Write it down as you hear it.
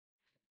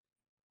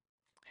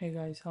Hey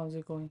guys, how's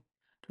it going?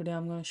 Today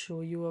I'm going to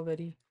show you a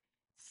very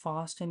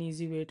fast and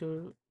easy way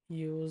to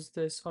use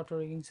this auto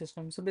rigging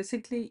system. So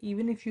basically,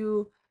 even if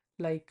you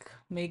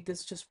make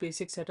this just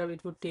basic setup,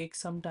 it would take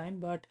some time.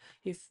 But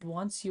if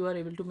once you are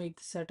able to make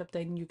the setup,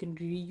 then you can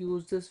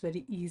reuse this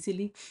very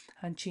easily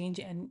and change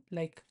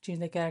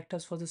the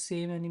characters for the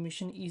same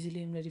animation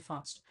easily and very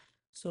fast.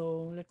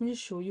 So let me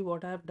just show you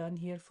what I have done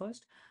here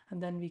first,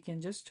 and then we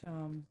can just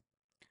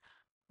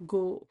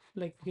go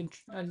like we can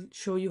I'll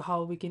show you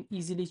how we can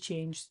easily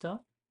change the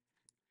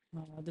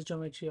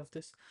geometry of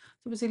this.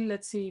 So basically,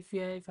 let's see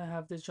if I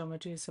have this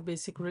geometry. It's a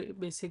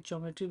basic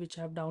geometry which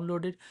I have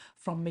downloaded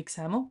from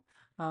mixamo,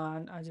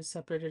 and I just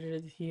separated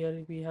it.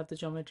 Here we have the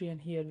geometry,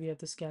 and here we have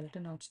the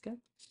skeleton outscale.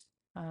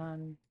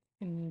 And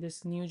in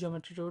this new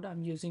geometry node,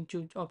 I'm using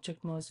two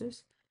object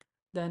mergers.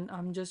 Then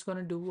I'm just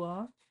gonna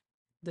do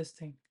this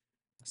thing,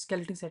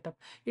 skeleton setup.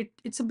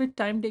 It's a bit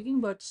time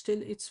taking, but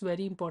still it's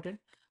very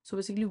important. So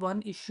basically,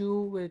 one issue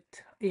with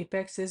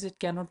Apex is it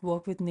cannot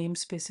work with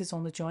namespaces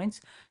on the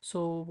joints.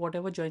 So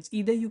whatever joints,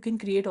 either you can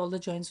create all the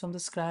joints from the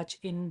scratch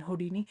in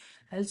Houdini,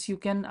 else you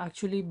can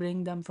actually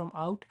bring them from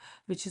out,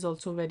 which is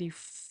also very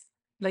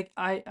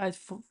I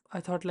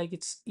thought like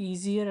it's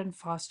easier and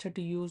faster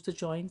to use the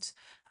joints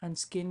and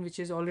skin which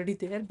is already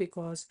there,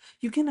 because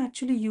you can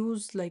actually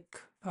use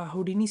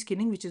Houdini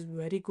skinning, which is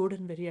very good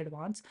and very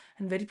advanced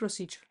and very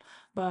procedural.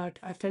 But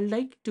I felt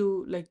like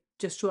to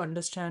just to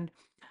understand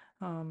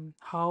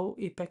how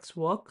Apex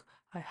work,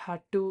 I had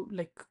to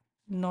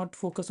not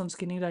focus on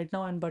skinning right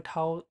now, and but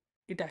how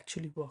it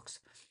actually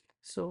works.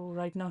 So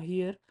right now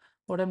here,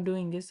 what I'm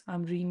doing is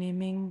I'm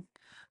renaming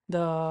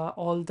the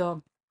all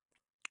the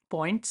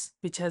points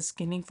which has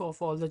skinning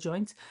of all the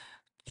joints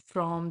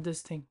from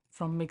this thing,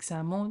 from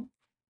mixamo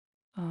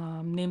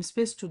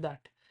namespace to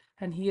that.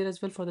 And here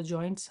as well for the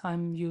joints,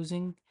 I'm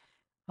using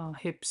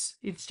hips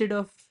instead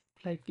of,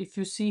 like, if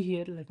you see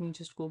here, let me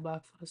just go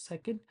back for a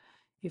second.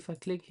 If I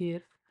click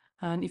here,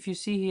 and if you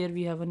see here,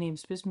 we have a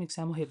namespace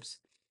mixamo hips.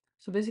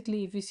 So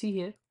basically, if we see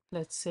here,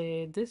 let's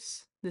say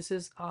this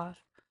is our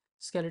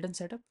skeleton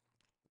setup.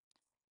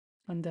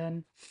 And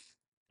then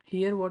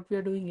here what we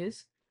are doing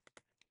is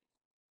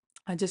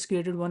I just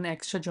created one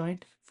extra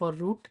joint for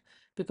root,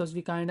 because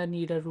we kind of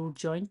need a root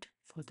joint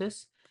for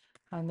this.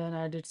 And then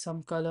I did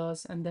some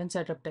colors and then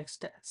set up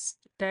text tags.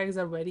 Tags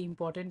are very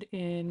important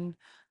in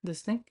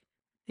this thing,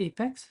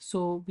 Apex.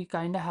 So we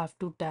kind of have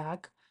to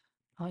tag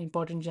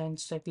important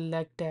joints like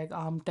leg tag,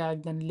 arm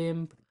tag, then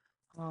limb,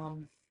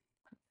 um,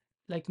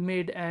 like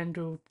mid and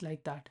root,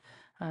 like that,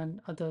 and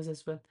others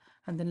as well.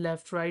 And then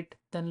left, right,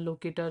 then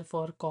locator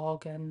for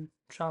cog and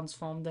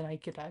transform, then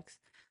IK tags.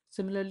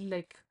 Similarly,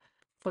 like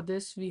for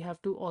this, we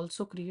have to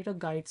also create a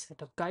guide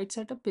setup. Guide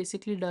setup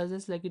basically does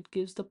is like it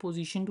gives the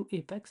position to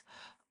Apex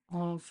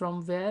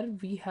from where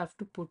we have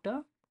to put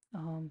a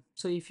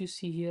so if you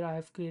see here, I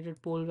have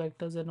created pole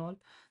vectors and all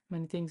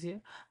many things here.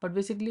 But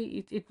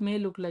basically it may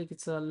look like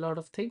it's a lot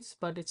of things,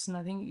 but it's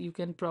nothing. You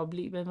can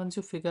probably, once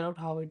you figure out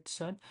how it's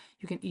done,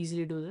 you can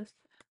easily do this.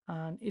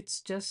 And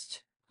it's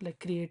just like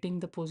creating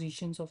the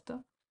positions of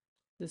the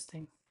this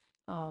thing,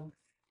 um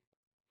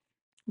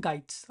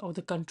guides or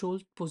the control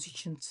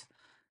positions.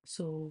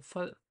 So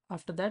for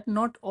after that,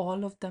 not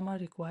all of them are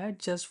required,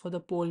 just for the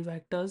pole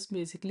vectors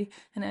basically,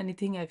 and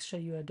anything extra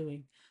you are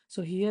doing.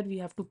 So here we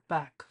have to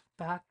pack.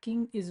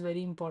 Packing is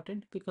very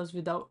important, because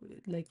without,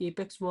 like,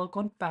 Apex work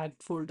on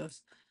packed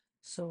folders.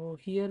 So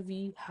here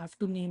we have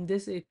to name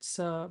this. It's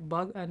a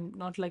bug, and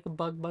not like a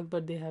bug,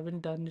 but they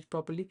haven't done it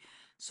properly.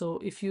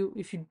 So if you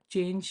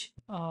change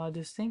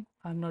this thing,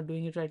 I'm not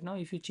doing it right now.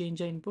 If you change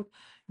the input,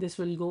 this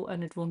will go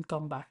and it won't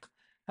come back,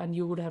 and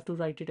you would have to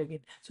write it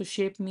again. So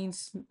shape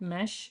means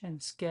mesh,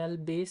 and scale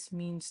base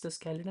means the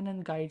skeleton,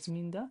 and guides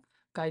mean the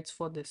guides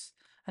for this.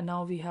 And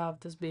now we have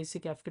this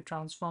basic FK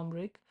transform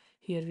rig.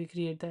 Here we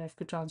create the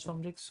FK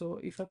transform rig. So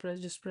if I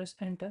just press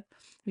enter,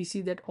 we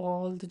see that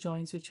all the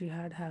joints which we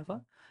had have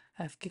a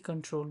FK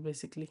control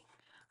basically.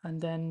 And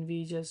then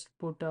we just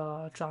put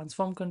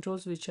transform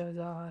controls, which are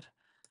our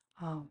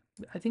uh,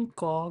 I think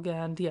cog,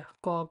 and yeah,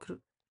 cog,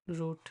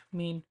 root,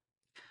 main.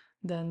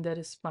 Then there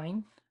is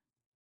spine.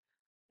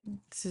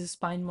 This is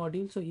spine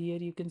module. So here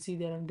you can see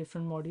there are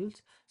different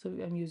modules. So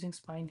I'm using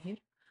spine here.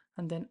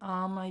 And then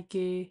arm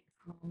IK,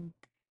 um,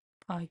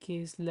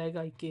 IKs, leg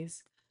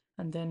IKs.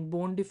 And then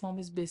bone deform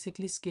is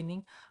basically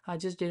skinning. I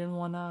just didn't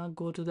want to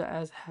go to the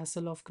as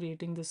hassle of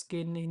creating the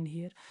skin in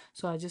here.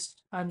 So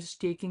I'm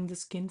just taking the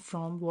skin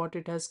from what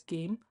it has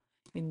came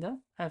in the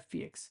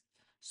FBX.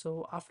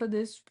 So after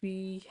this,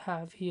 we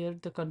have here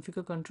the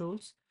configure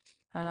controls,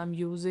 and I'm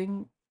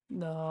using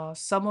the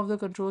some of the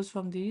controls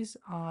from these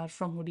are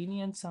from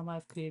Houdini, and some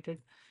I've created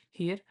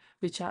here,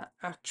 which I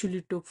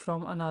actually took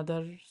from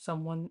another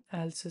someone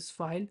else's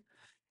file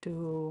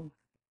to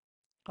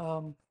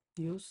um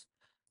use.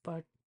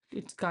 But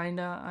it's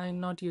kinda,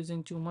 I'm not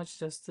using too much,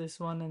 just this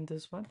one and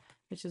this one,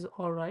 which is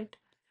all right.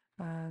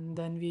 And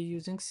then we're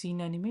using scene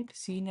animate.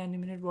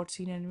 What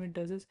scene animate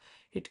does is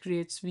it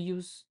creates, we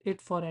use it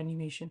for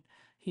animation.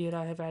 Here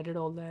I have added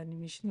all the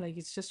animation, like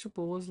it's just a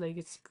pose, like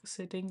it's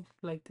sitting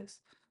like this.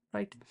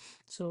 right?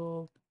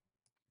 So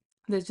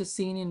there's just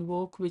scene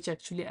invoke which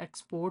actually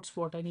exports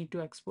what I need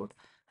to export,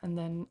 and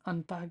then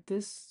unpack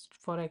this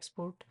for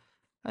export,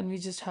 and we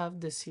just have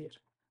this here.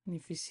 And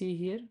if you see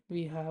here,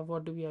 we have,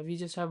 what do we have? We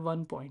just have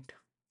 1 point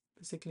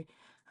basically,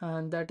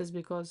 and that is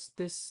because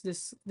this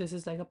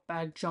is like a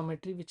packed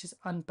geometry which is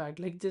unpacked.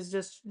 Like this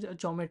just a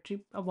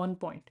geometry, a 1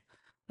 point,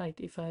 right?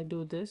 If I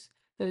do this,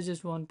 there is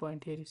just 1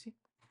 point here, you see.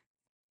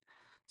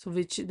 So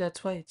which,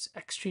 that's why it's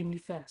extremely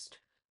fast.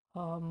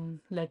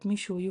 Let me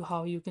show you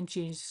how you can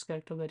change this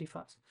character very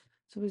fast.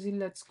 So basically,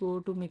 let's go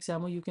to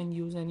mixamo. You can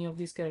use any of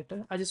these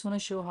character. I just want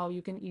to show how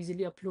you can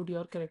easily upload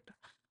your character.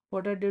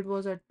 What I did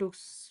was I took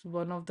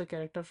one of the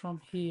character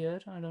from here.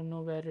 I don't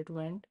know where it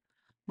went,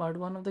 but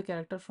one of the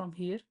character from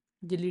here,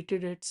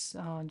 deleted its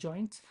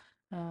joints,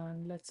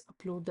 and let's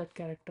upload that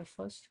character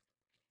first.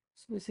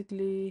 So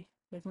basically,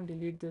 let me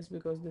delete this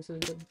because this is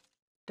the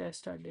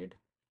test I did,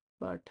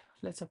 but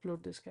let's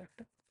upload this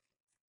character.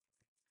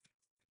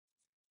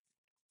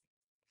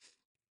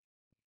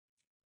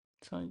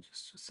 Sorry,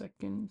 just a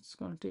second. It's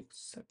gonna take a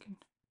second.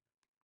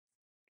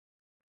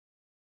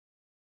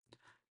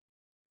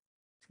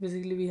 So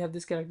basically, we have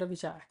this character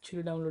which I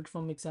actually downloaded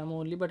from Mixamo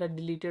only, but I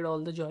deleted all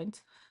the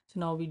joints.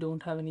 So now we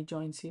don't have any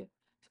joints here.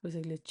 So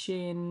basically,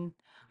 chain.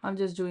 I'm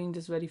just doing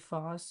this very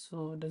fast,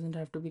 so it doesn't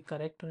have to be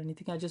correct or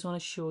anything. I just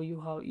want to show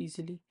you how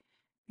easily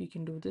we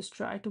can do this.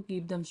 Try to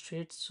keep them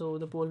straight so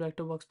the pole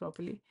vector works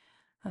properly.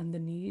 And the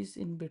knees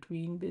in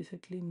between,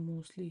 basically,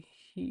 mostly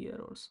here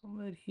or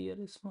somewhere here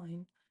is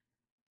fine.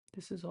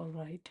 This is all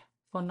right.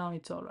 For now,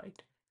 it's all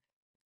right.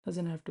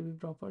 Doesn't have to be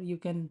proper. You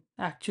can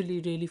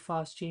actually really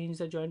fast change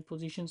the joint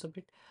positions a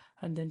bit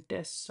and then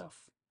test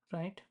stuff,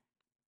 right?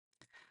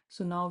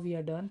 So now we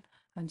are done,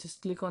 and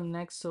just click on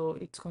next. So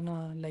it's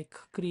gonna like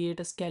create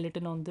a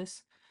skeleton on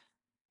this,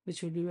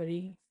 which will be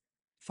very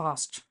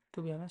fast,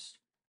 to be honest.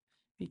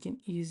 We can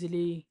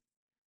easily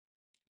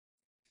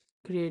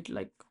create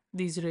like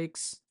these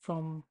rigs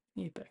from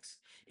Apex.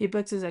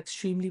 Apex is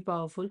extremely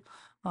powerful.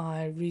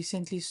 I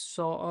recently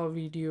saw a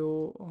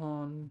video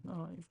on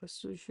if I was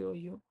to show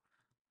you,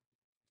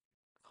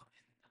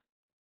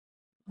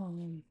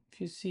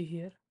 if you see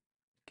here,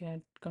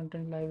 get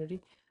content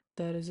library,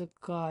 there is a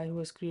guy who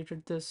has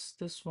created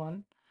this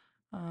one,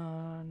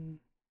 and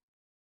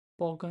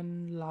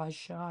Pogan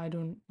Lasha. I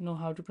don't know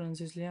how to pronounce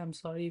his name. I'm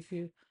sorry if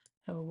you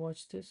ever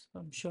watched this.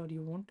 I'm sure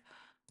you won't.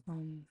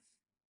 Um,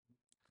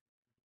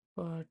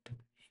 but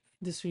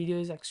this video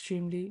is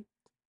extremely,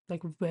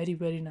 like,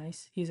 very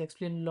nice. He's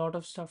explained a lot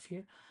of stuff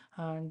here,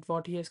 and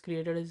what he has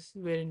created is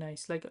very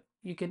nice. Like,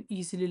 you can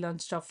easily learn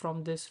stuff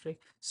from this rig.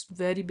 It's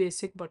very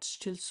basic but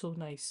still so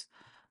nice.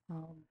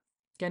 um,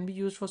 can be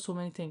used for so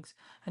many things,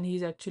 and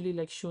he's actually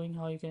like showing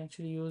how you can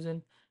actually use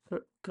in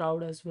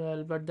crowd as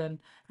well, but then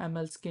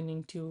ML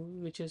skinning too,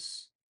 which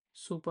is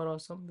super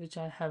awesome, which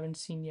I haven't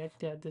seen yet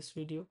there this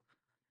video.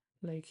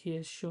 Like, he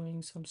is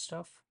showing some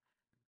stuff.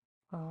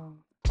 uh,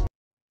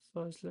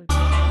 First,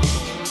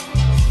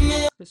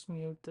 let's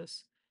mute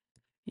this.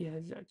 Yeah,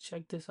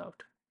 check this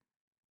out.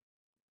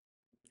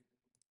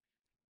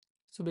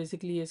 So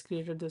basically, he has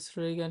created this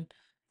rig, and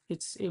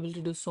it's able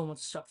to do so much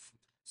stuff.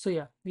 So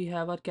yeah, we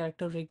have our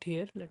character rigged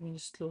here. Let me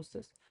just close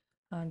this,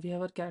 and we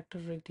have our character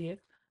rigged here.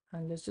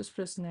 And let's just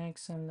press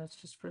next, and let's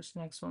just press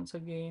next once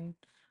again,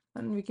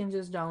 and we can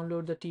just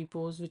download the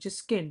T-pose, which is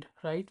skinned,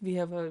 right?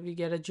 We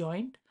get a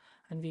joint,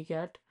 and we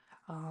get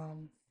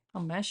um, a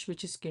mesh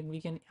which is skinned.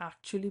 We can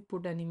actually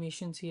put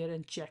animations here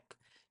and check.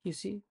 You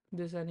see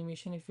this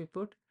animation, if we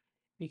put,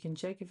 we can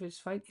check if it's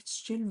fine. It's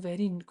still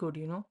very good,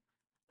 you know.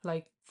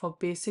 Like, for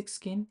basic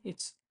skin,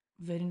 it's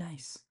very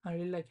nice. I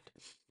really like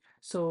it.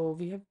 So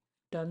we have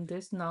done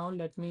this. Now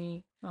let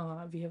me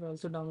we have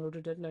also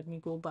downloaded it. Let me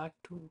go back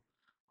to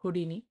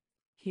Houdini.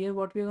 Here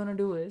what we're gonna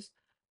do is,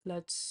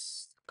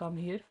 let's come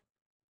here,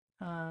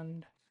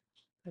 and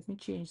let me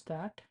change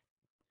that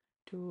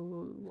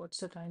to,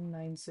 what's the time,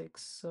 9:06.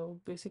 So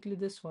basically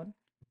this one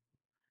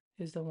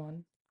is the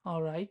one.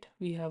 All right,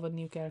 we have a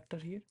new character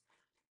here,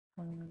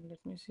 and let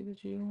me see the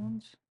geo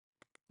ones.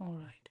 All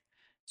right,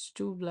 it's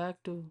too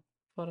black to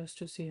for us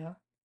to see, huh?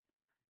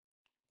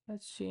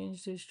 Let's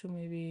change this to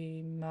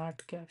maybe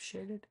matte cap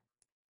shaded.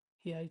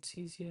 Yeah, it's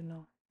easier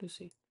now to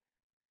see.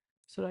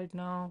 So right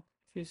now,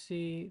 if you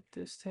see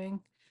this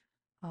thing,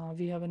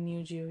 we have a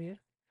new geo here.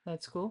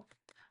 Let's go.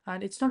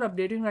 And it's not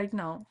updating right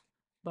now,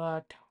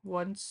 but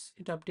once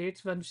it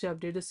updates, once you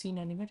update the scene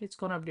animate, it's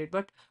gonna update.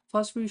 But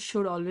first we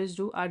should always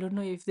do, I don't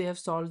know if they have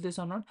solved this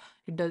or not.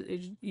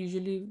 It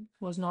usually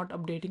was not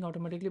updating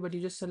automatically, but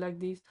you just select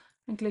these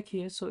and click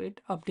here, so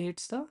it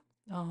updates the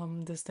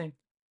this thing,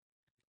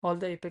 all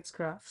the Apex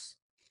graphs.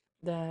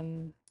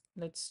 Then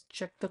let's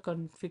check the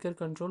configure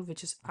control,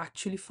 which is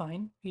actually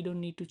fine. We don't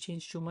need to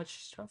change too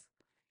much stuff.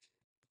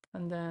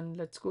 And then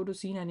let's go to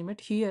scene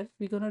animate. Here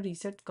we're gonna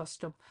reset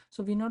custom.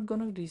 So we're not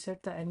gonna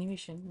reset the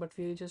animation, but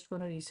we're just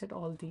gonna reset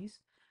all these,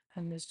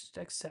 and let's just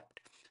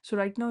accept. So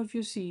right now, if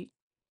you see,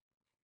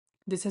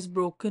 this has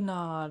broken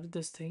our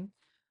this thing,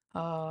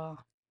 uh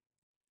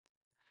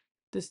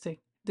this thing.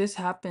 This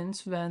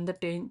happens when the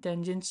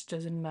tangents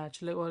doesn't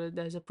match, like, or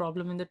there's a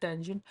problem in the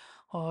tangent,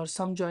 or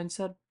some joints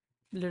are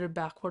little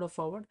backward or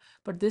forward.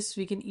 But this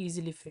we can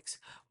easily fix.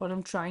 What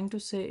I'm trying to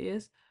say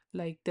is,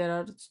 like, there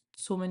are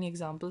so many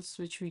examples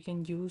which we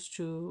can use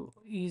to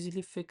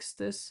easily fix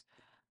this.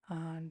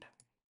 And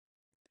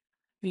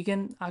we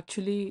can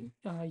actually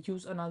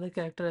use another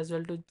character as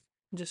well to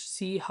just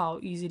see how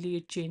easily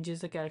it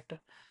changes the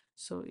character.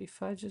 So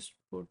if I just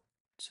put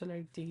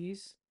select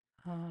these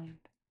and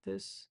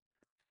this,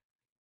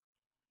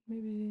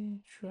 maybe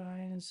try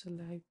and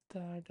select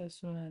that as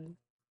well.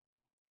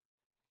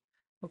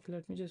 Okay,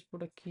 let me just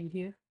put a key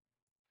here,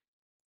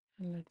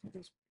 and let me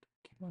just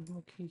put one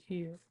more key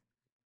here.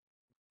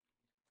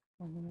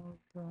 All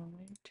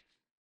right,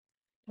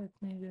 let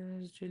me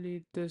just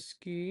delete this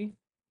key.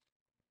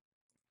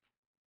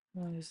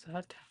 What is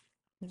that?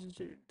 Just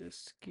delete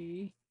this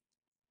key.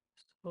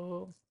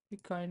 So we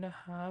kind of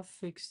have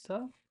fixed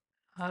the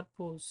our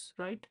pose,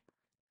 right?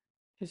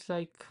 It's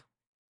like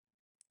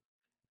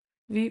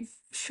we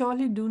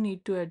surely do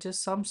need to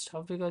adjust some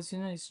stuff because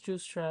it's too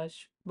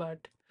stretch,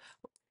 but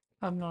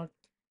I'm not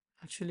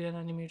actually an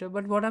animator.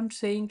 But what I'm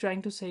saying,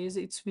 trying to say is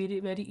it's very,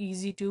 very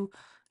easy to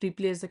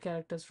replace the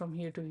characters from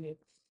here to here.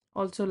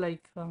 Also,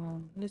 like,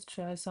 let's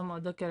try some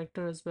other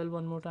character as well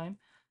one more time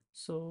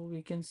so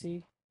we can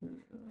see.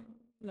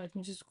 Let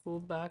me just go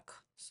back.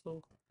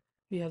 So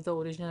we have the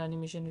original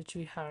animation which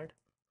we had.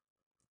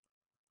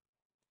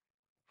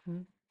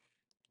 Hmm.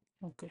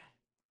 Okay.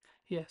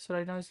 Yeah, so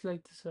right now it's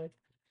like this, right?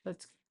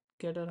 Let's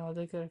get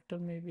another character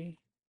maybe.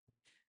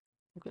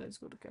 Okay, let's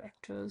go to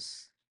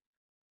characters.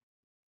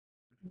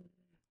 Let's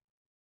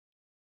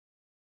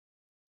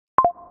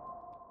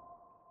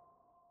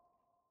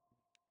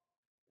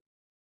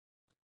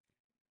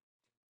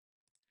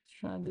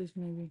try this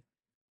maybe.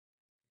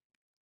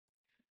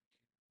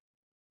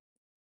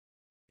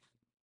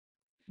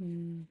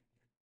 Hmm.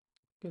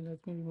 Okay,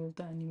 let me remove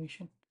the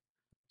animation.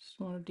 Just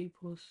want to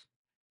depose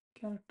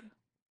character.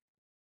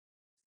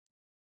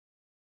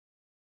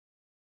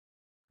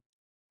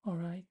 All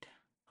right.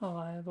 Oh,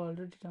 I have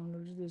already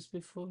downloaded this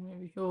before,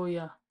 maybe. Oh,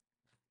 yeah.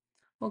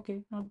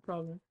 Okay, no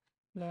problem.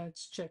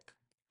 Let's check.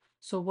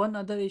 So one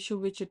other issue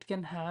which it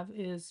can have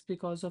is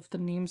because of the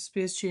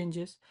namespace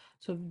changes.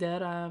 So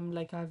there I am,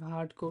 like, I've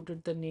hard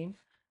coded the name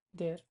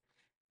there.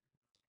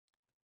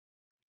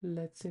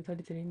 Let's say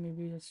 33.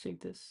 Maybe let's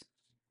take this.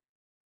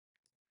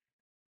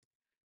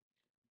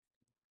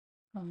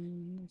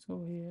 Let's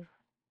go here.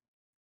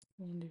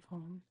 Only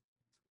form.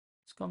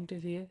 Let's come to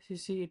here. You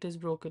see, it is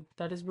broken.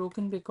 That is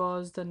broken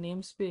because the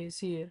namespace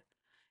here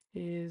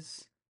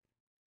is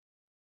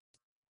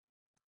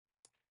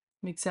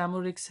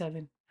mixamo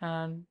 7,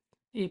 and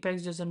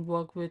Apex doesn't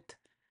work with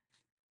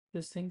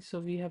this thing, so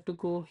we have to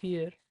go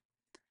here,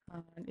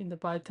 and in the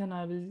Python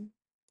I will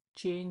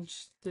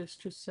change this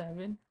to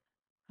 7,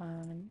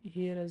 and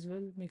here as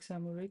well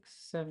mixamo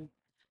 7.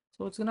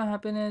 So what's gonna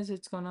happen is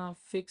it's gonna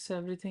fix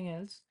everything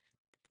else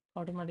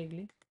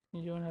automatically.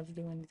 You don't have to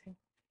do anything.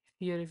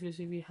 Here, if you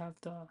see, we have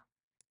the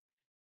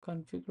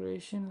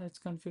configuration. Let's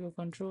configure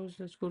controls.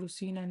 Let's go to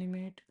scene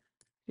animate,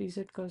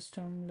 reset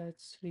custom.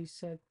 Let's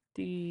reset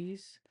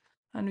these,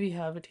 and we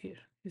have it here.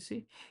 You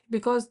see,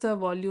 because the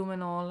volume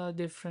and all are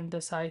different,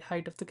 the side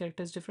height of the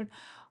character is different.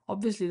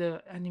 Obviously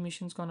the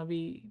animation is gonna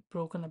be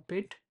broken a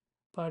bit,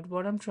 but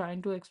what I'm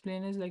trying to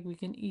explain is, like, we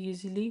can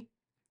easily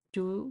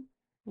do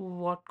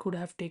what could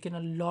have taken a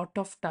lot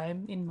of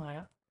time in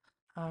Maya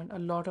and a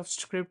lot of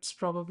scripts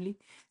probably,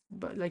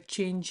 but like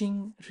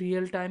changing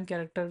real-time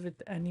character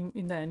with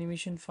in the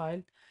animation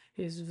file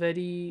is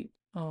very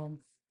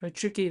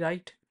tricky,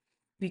 right?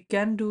 We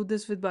can do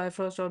this with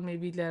Bifrost, or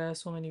maybe there are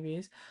so many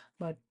ways,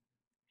 but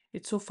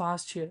it's so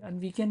fast here, and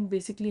we can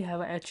basically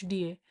have a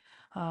HDA,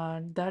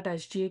 and that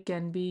HDA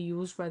can be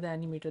used by the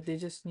animator. They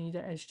just need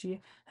a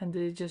HDA, and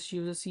they just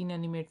use a scene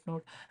animate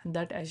node, and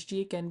that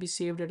HDA can be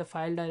saved at a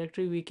file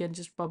directory. We can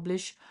just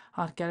publish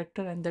our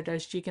character, and that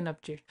HDA can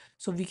update.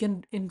 So we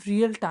can, in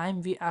real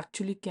time, we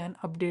actually can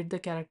update the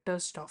character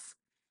stuff,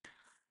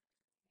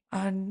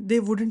 and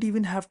they wouldn't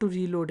even have to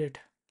reload it.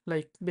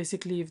 Like,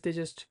 basically, if they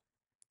just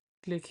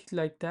click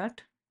like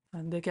that,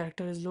 and the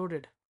character is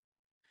loaded,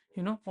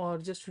 or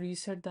just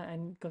reset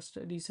the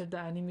reset the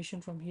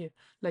animation from here,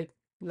 like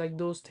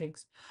those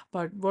things.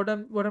 But what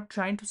I'm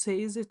trying to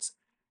say is it's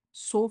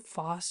so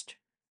fast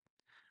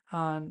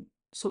and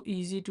so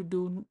easy to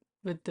do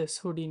with this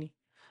Houdini.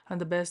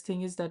 And the best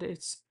thing is that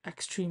it's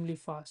extremely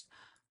fast.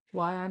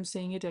 Why I'm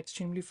saying it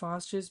extremely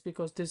fast is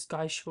because this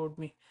guy showed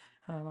me,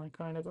 and I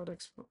kind of got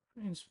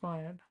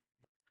inspired.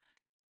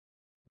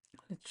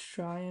 Let's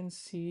try and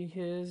see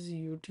his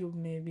YouTube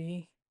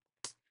maybe.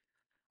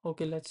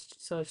 Okay, let's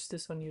search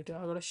this on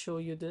YouTube. I gotta show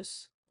you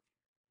this.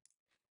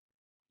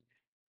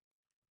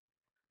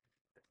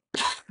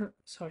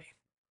 Sorry.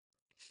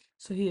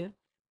 So here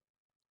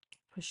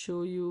I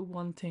show you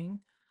one thing,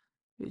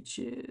 which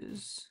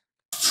is,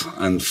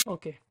 And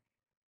okay.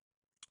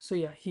 So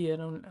yeah,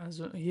 here on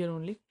here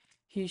only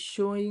he's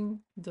showing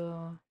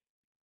the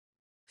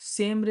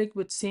same rig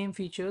with same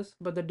features,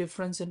 but the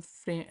difference in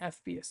frame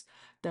FPS.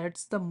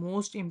 That's the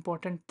most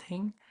important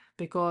thing,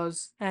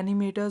 because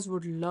animators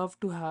would love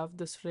to have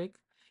this rig.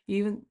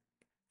 Even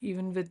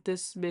with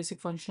this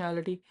basic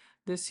functionality,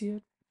 this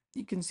here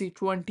you can see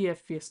 20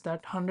 FPS,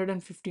 that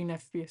 115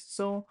 FPS.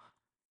 So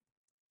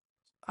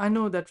I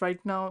know that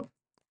right now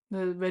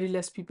there are very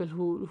less people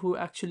who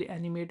actually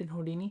animate in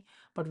Houdini,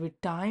 but with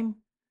time,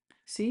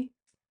 see,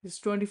 it's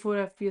 24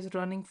 FPS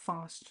running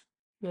fast,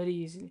 very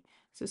easily.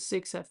 It's a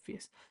 6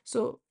 FPS.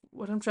 So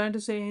what I'm trying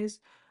to say is,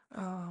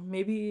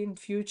 maybe in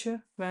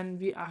future when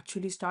we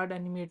actually start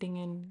animating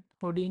in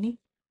Houdini,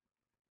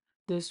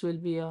 this will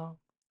be a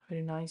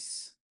very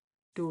nice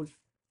tool.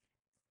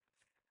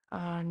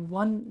 And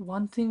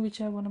one thing which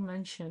I want to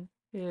mention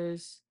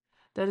is,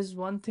 there is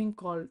one thing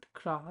called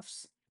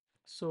graphs.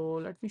 So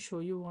let me show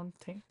you one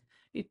thing.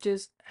 It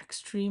is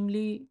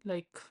extremely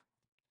like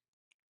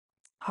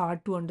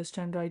hard to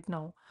understand right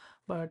now,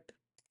 but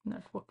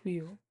network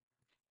view,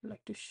 I'd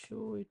like to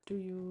show it to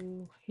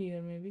you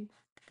here maybe,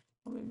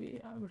 or maybe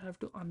I would have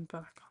to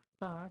unpack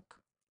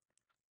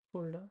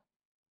folder,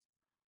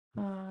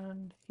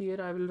 and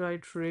here I will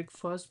write rig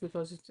first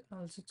because it's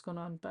else it's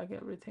gonna unpack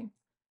everything.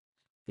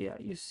 Yeah,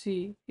 you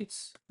see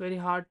it's very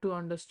hard to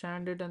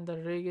understand it, and the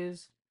rig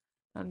is,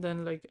 and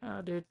then like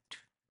edit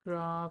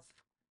graph,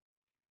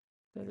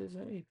 there is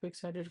an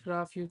apex edit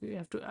graph. You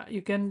have to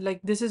you can,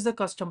 like, this is the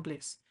custom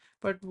place,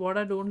 but what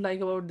I don't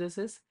like about this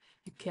is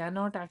you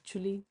cannot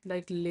actually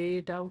like lay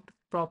it out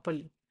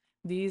properly.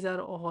 these are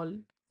all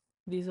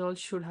these all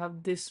should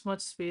have this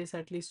much space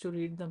at least to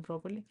read them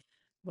properly,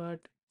 but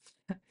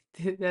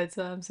that's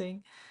what I'm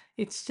saying.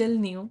 It's still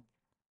new,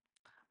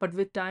 but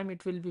with time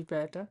it will be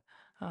better,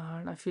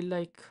 and I feel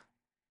like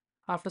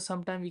after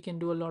some time we can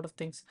do a lot of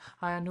things.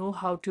 I know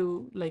how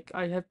to, like,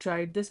 I have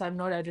tried this. I've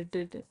not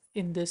edited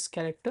in this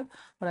character,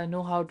 but I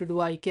know how to do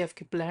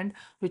IKFK blend,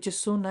 which is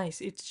so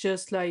nice. It's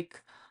just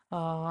like,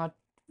 uh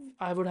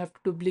I would have to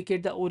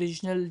duplicate the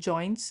original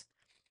joints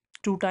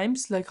two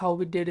times, like how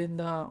we did in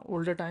the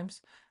older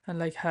times, and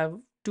like have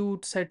two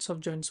sets of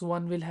joints.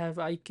 One will have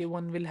IK,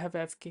 one will have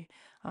FK,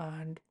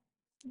 and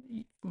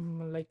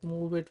like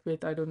move it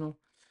with, I don't know,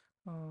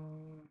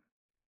 uh,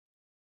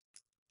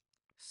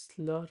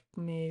 slurp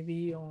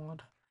maybe, or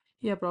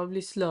yeah, probably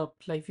slurp.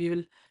 Like we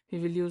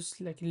will use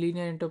like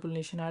linear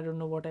interpolation. I don't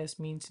know what s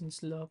means in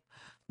slurp,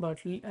 but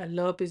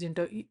lerp is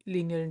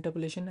linear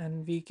interpolation,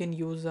 and we can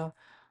use a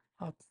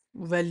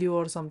value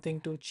or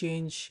something to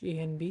change a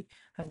and b,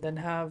 and then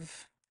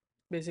have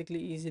basically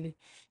easily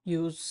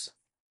use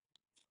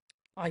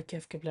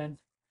ikfk blend.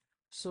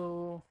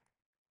 So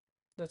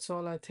that's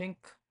all I think,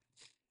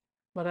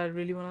 but I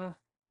really want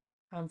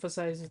to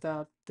emphasize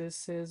that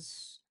this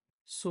is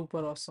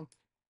super awesome.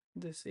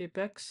 This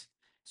apex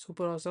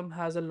super awesome,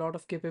 has a lot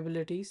of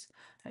capabilities,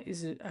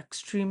 is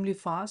extremely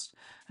fast,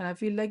 and I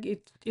feel like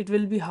it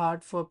will be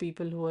hard for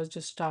people who are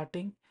just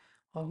starting,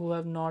 or who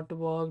have not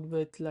worked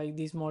with like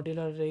these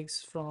modular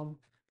rigs from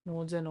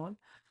nodes and all.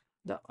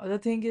 The other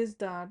thing is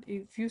that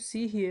if you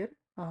see here,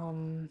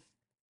 one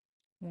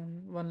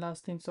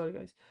last thing, sorry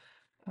guys,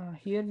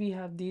 here we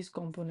have these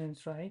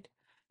components, right?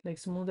 Like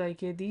smooth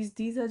IK,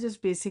 these are just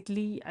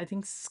basically, I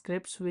think,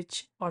 scripts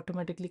which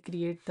automatically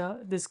create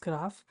this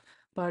graph,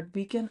 but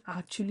we can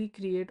actually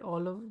create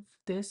all of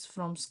this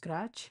from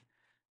scratch.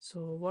 So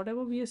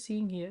whatever we are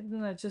seeing here,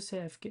 then I just say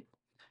FK.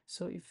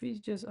 So if we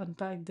just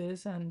unpack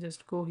this and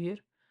just go here,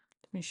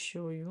 let me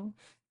show you.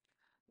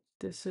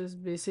 This is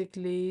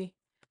basically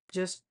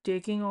just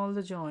taking all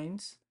the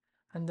joints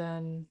and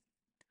then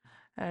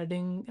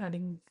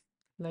adding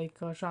like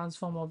a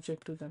transform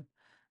object to them,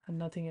 and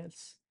nothing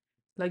else.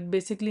 Like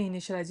basically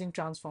initializing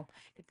transform.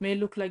 It may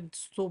look like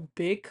so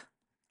big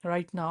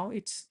right now.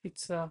 It's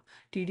a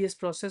tedious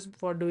process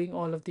for doing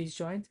all of these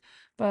joints,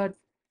 but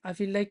I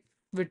feel like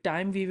with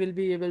time we will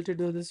be able to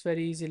do this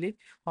very easily,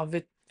 or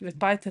with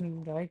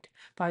Python, right?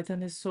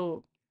 Python is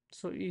so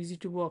easy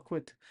to work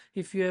with.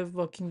 If you are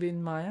working with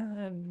Maya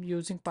and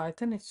using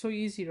Python, it's so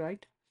easy,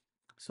 right?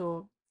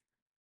 So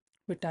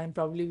with time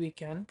probably we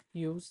can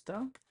use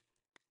the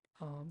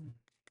um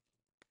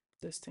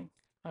this thing.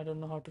 I don't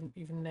know how to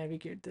even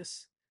navigate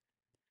this.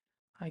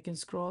 I can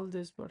scroll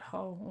this, but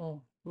how?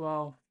 Oh,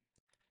 wow.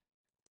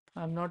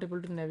 I'm not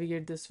able to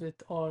navigate this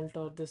with alt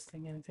or this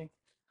thing, anything.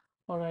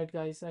 All right,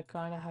 guys, I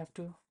kind of have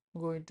to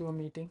go into a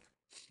meeting.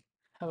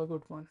 Have a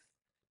good one.